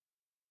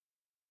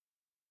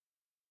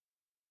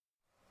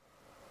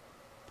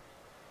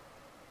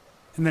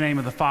In the name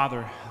of the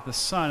Father, the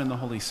Son, and the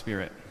Holy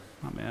Spirit.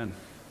 Amen.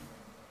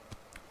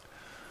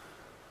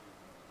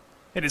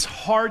 It is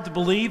hard to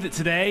believe that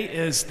today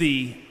is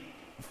the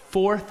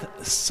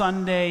fourth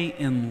Sunday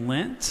in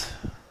Lent.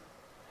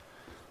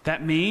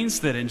 That means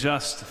that in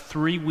just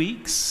 3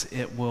 weeks,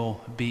 it will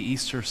be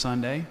Easter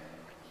Sunday.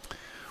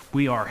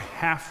 We are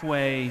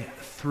halfway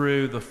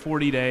through the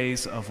 40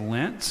 days of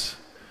Lent,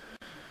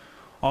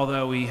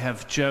 although we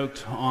have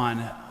joked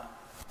on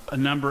a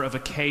number of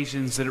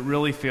occasions that it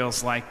really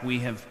feels like we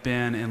have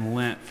been in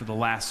Lent for the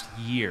last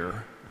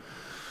year.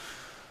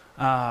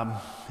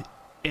 And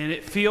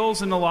it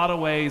feels in a lot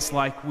of ways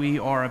like we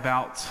are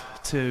about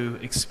to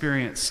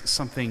experience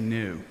something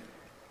new.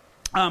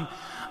 I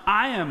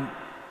am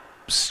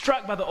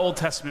struck by the Old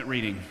Testament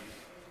reading,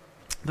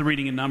 the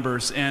reading in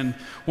Numbers, and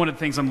one of the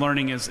things I'm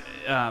learning is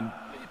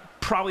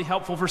probably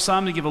helpful for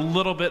some to give a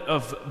little bit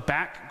of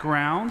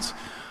background.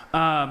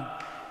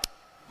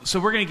 So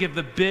we're going to give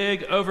the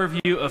big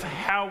overview of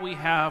how we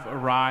have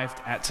arrived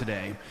at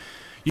today.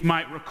 You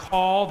might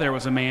recall there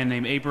was a man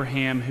named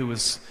Abraham who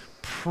was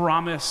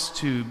promised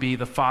to be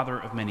the father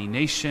of many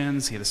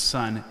nations. He had a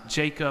son,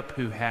 Jacob,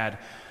 who had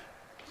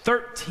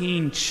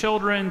 13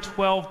 children,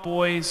 12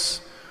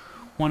 boys.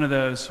 One of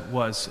those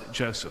was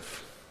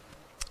Joseph.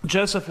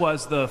 Joseph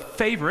was the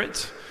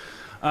favorite,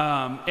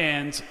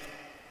 and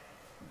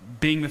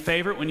being the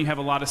favorite when you have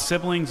a lot of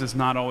siblings is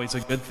not always a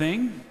good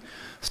thing.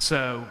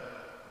 So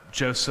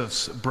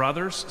Joseph's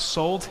brothers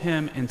sold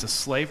him into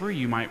slavery.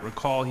 You might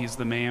recall he's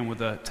the man with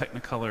a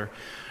Technicolor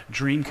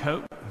dream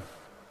coat.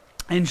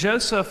 And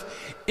Joseph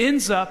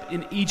ends up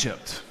in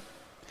Egypt.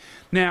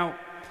 Now,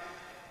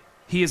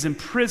 he is in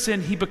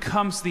prison. He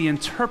becomes the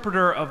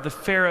interpreter of the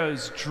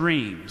Pharaoh's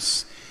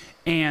dreams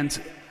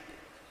and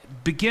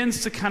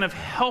begins to kind of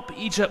help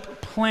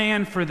Egypt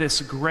plan for this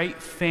great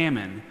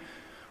famine,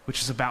 which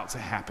is about to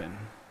happen.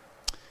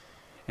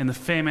 And the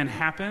famine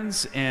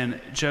happens, and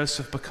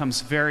Joseph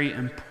becomes very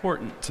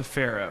important to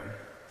Pharaoh.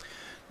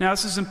 Now,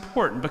 this is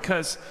important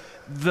because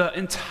the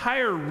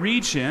entire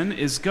region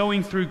is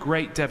going through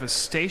great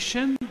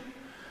devastation.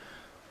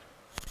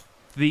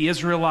 The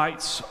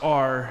Israelites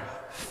are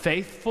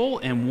faithful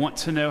and want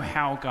to know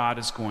how God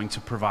is going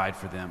to provide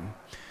for them.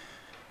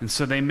 And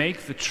so they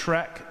make the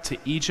trek to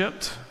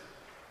Egypt.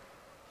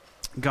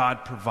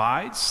 God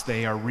provides.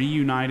 They are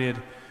reunited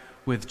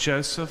with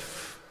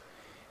Joseph,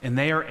 and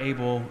they are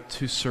able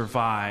to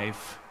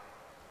survive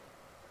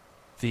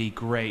the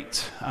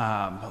great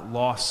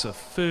loss of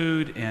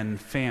food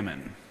and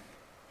famine.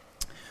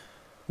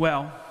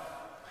 Well,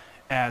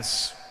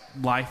 as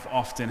life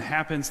often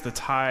happens, the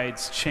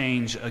tides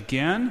change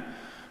again.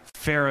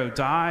 Pharaoh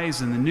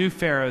dies, and the new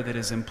Pharaoh that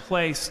is in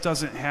place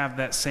doesn't have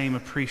that same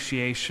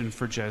appreciation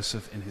for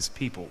Joseph and his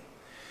people.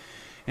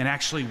 And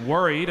actually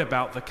worried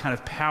about the kind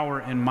of power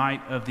and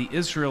might of the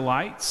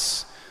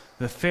Israelites,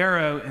 the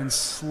Pharaoh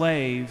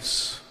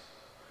enslaves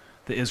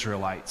the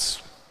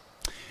Israelites.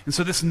 And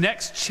so this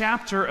next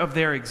chapter of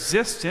their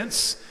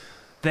existence,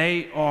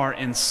 they are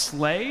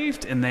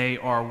enslaved, and they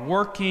are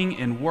working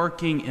and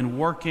working and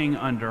working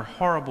under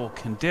horrible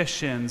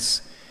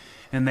conditions,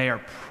 and they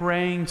are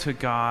praying to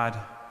God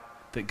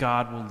that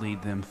God will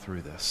lead them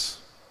through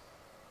this.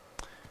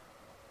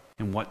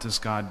 And what does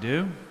God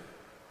do?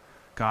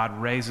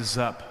 God raises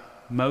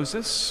up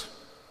Moses,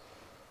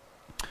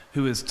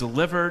 who is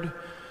delivered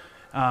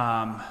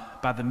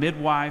by the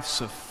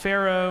midwives of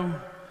Pharaoh,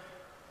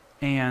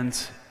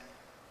 and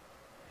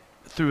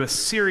through a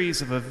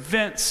series of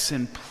events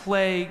and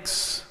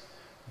plagues,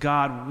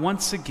 God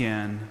once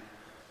again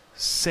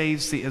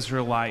saves the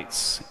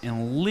Israelites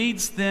and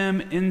leads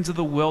them into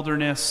the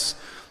wilderness,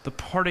 the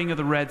parting of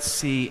the Red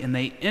Sea, and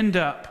they end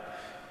up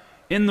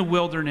in the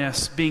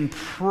wilderness being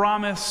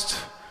promised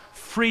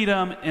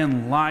freedom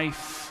and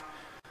life.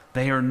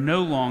 They are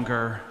no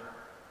longer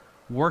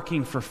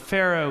working for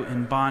Pharaoh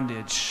in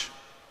bondage.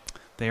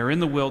 They are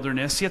in the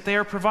wilderness, yet they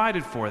are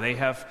provided for. They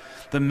have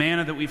the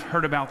manna that we've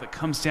heard about that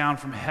comes down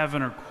from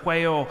heaven, or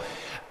quail.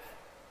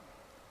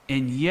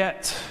 And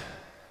yet,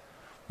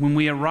 when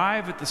we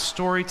arrive at the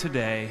story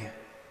today,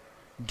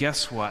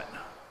 guess what?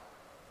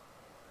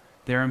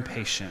 They're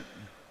impatient.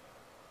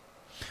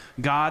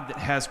 God that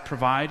has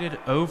provided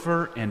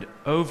over and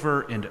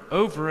over and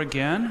over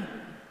again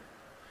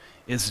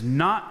is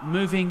not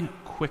moving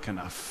quick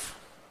enough.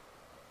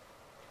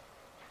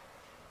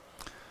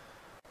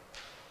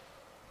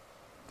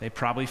 They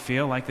probably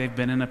feel like they've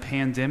been in a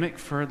pandemic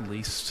for at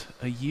least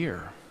a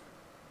year,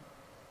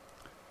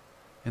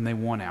 and they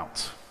want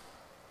out.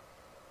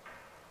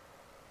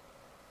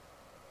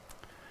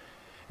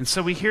 And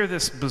so we hear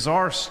this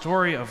bizarre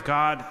story of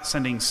God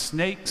sending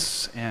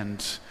snakes,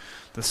 and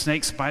the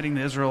snakes biting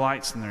the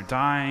Israelites, and they're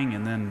dying.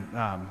 And then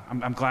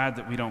I'm glad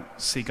that we don't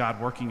see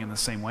God working in the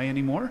same way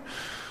anymore.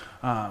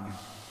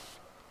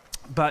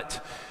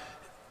 But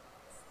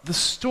the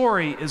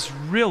story is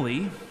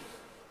really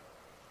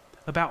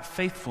about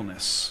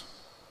faithfulness.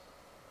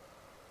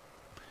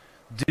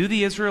 Do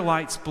the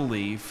Israelites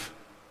believe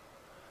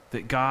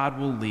that God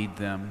will lead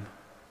them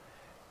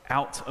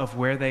out of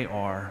where they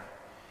are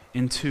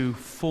into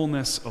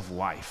fullness of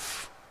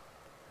life.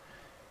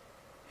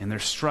 And they're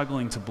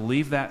struggling to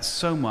believe that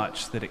so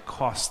much that it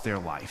costs their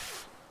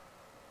life.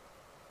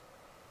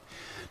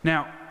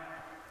 Now,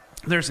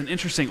 there's an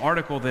interesting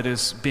article that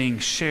is being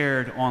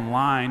shared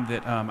online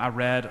that I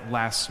read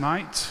last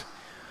night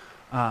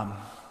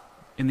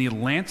in The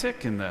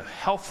Atlantic, in the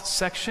health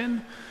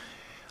section.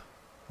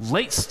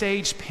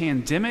 Late-stage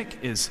pandemic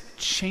is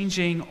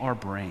changing our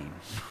brain.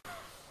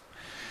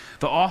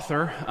 The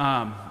author,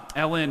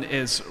 Ellen,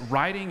 is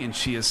writing, and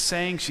she is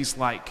saying, she's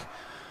like,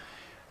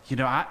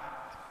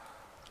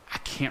 I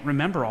can't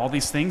remember all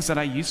these things that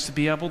I used to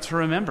be able to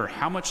remember.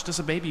 How much does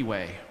a baby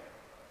weigh?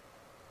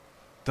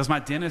 Does my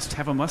dentist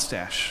have a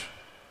mustache?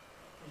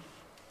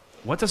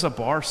 What does a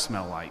bar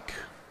smell like?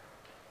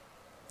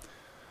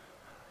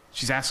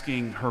 She's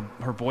asking her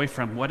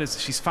boyfriend,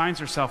 she finds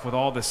herself with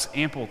all this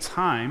ample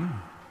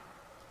time,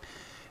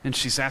 and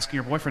she's asking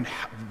her boyfriend,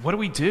 what do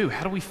we do?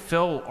 How do we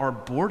fill our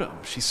boredom?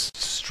 She's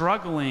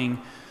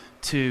struggling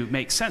to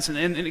make sense.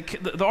 And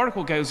the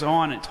article goes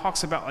on, and it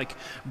talks about like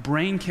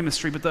brain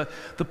chemistry, but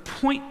the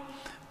point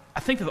I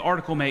think that the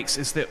article makes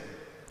is that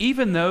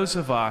even those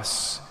of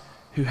us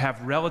who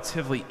have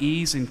relatively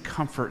ease and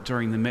comfort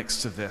during the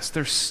midst of this,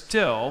 there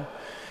still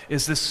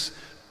is this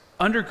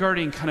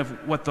undergirding kind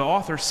of what the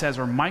author says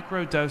are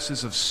micro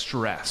doses of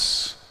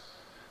stress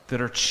that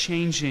are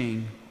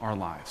changing our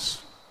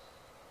lives,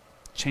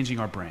 changing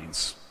our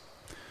brains.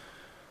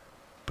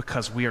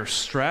 Because we are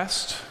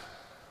stressed,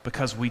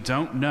 because we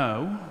don't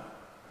know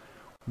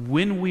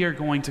when we are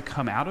going to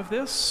come out of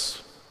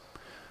this.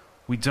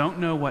 We don't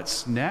know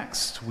what's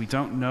next. We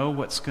don't know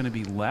what's going to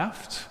be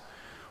left.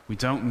 We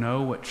don't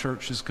know what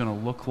church is going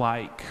to look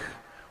like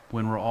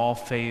when we're all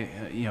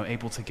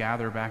able to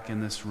gather back in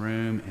this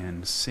room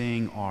and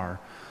sing our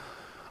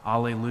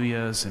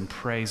alleluias and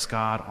praise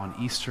God on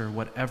Easter,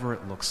 whatever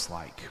it looks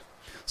like.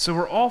 So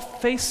we're all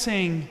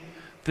facing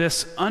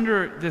this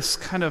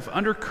kind of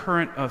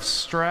undercurrent of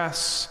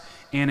stress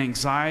and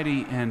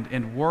anxiety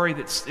and worry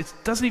it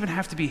doesn't even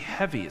have to be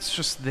heavy. It's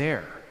just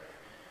there,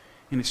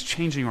 and it's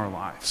changing our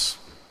lives.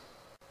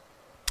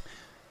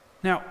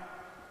 Now,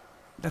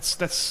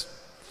 that's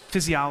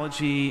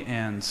physiology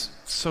and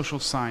social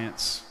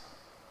science.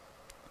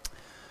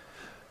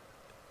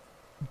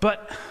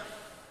 But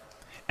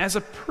as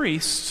a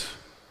priest,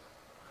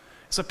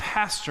 as a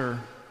pastor,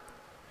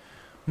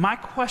 my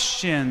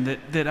question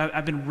that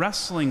I've been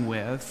wrestling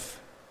with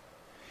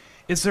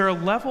is there a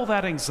level of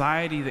that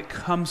anxiety that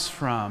comes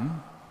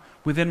from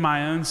within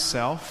my own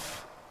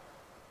self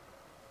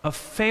of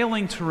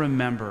failing to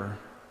remember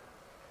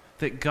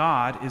that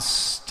God is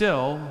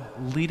still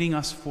leading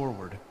us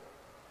forward?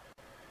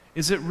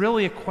 Is it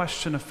really a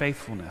question of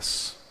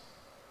faithfulness?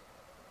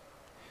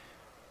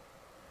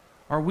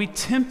 Are we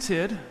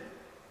tempted,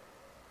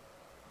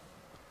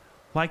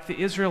 like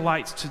the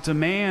Israelites, to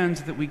demand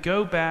that we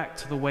go back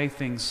to the way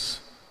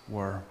things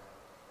were?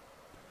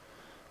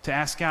 To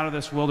ask out of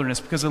this wilderness?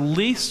 Because at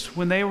least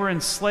when they were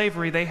in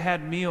slavery, they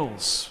had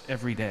meals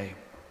every day.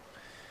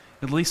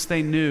 At least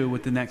they knew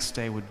what the next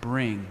day would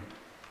bring.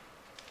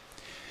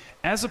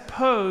 As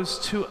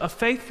opposed to a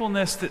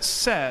faithfulness that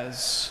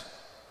says,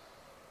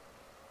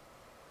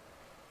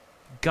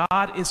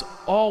 God is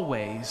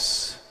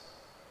always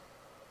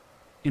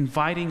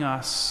inviting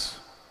us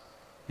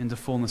into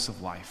fullness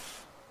of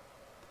life.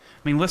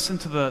 I mean, listen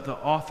to the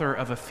author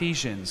of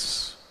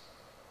Ephesians.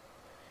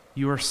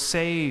 You are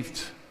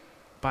saved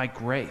by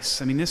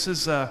grace. I mean, this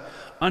is a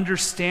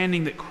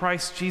understanding that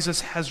Christ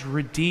Jesus has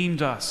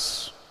redeemed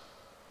us.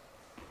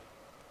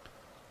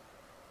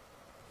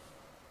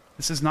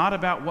 This is not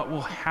about what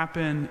will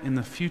happen in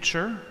the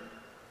future.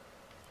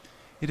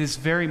 It is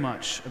very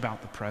much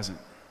about the present.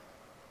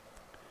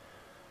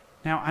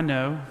 Now, I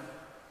know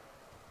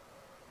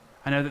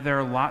that there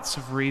are lots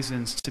of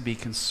reasons to be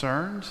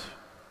concerned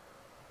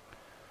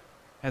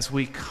as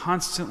we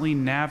constantly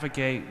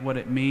navigate what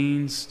it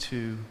means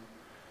to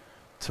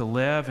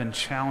live in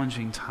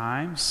challenging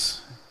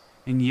times.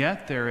 And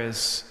yet there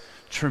is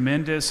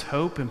tremendous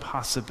hope and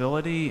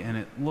possibility, and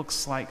it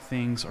looks like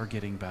things are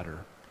getting better.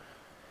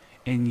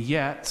 And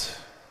yet,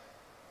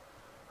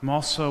 I'm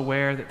also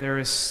aware that there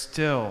is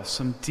still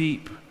some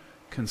deep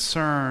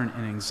concern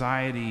and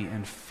anxiety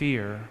and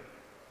fear.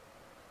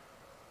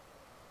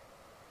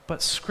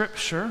 But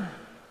Scripture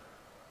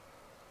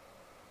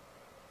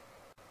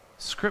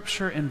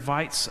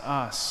invites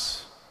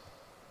us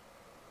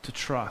to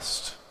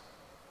trust.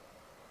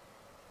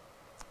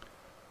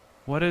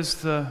 What is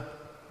the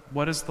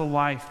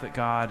life that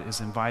God is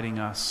inviting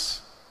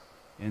us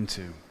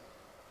into?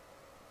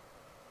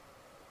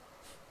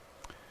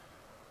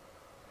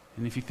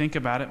 And if you think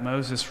about it,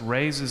 Moses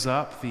raises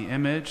up the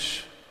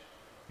image,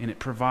 and it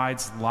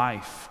provides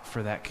life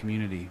for that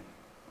community.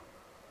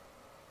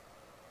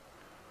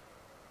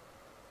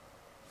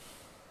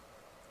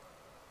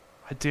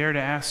 I dare to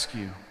ask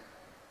you,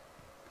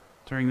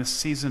 during this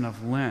season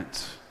of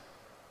Lent,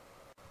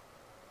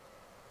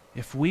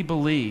 if we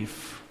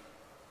believe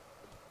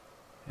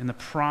in the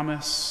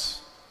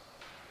promise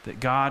that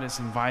God is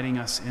inviting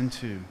us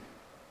into,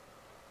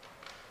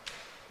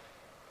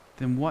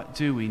 then what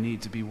do we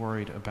need to be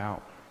worried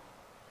about?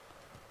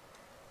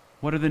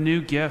 What are the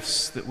new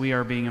gifts that we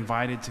are being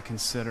invited to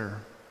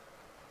consider?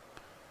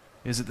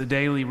 Is it the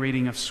daily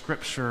reading of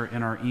Scripture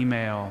in our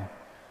email?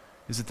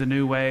 Is it the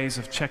new ways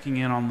of checking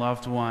in on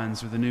loved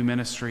ones or the new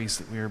ministries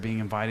that we are being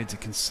invited to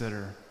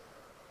consider?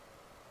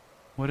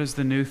 What is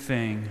the new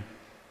thing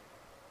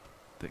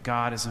that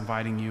God is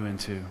inviting you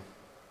into?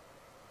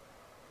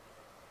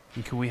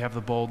 And can we have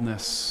the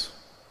boldness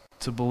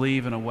to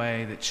believe in a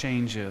way that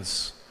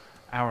changes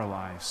our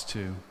lives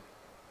too?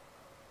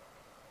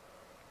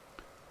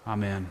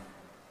 Amen.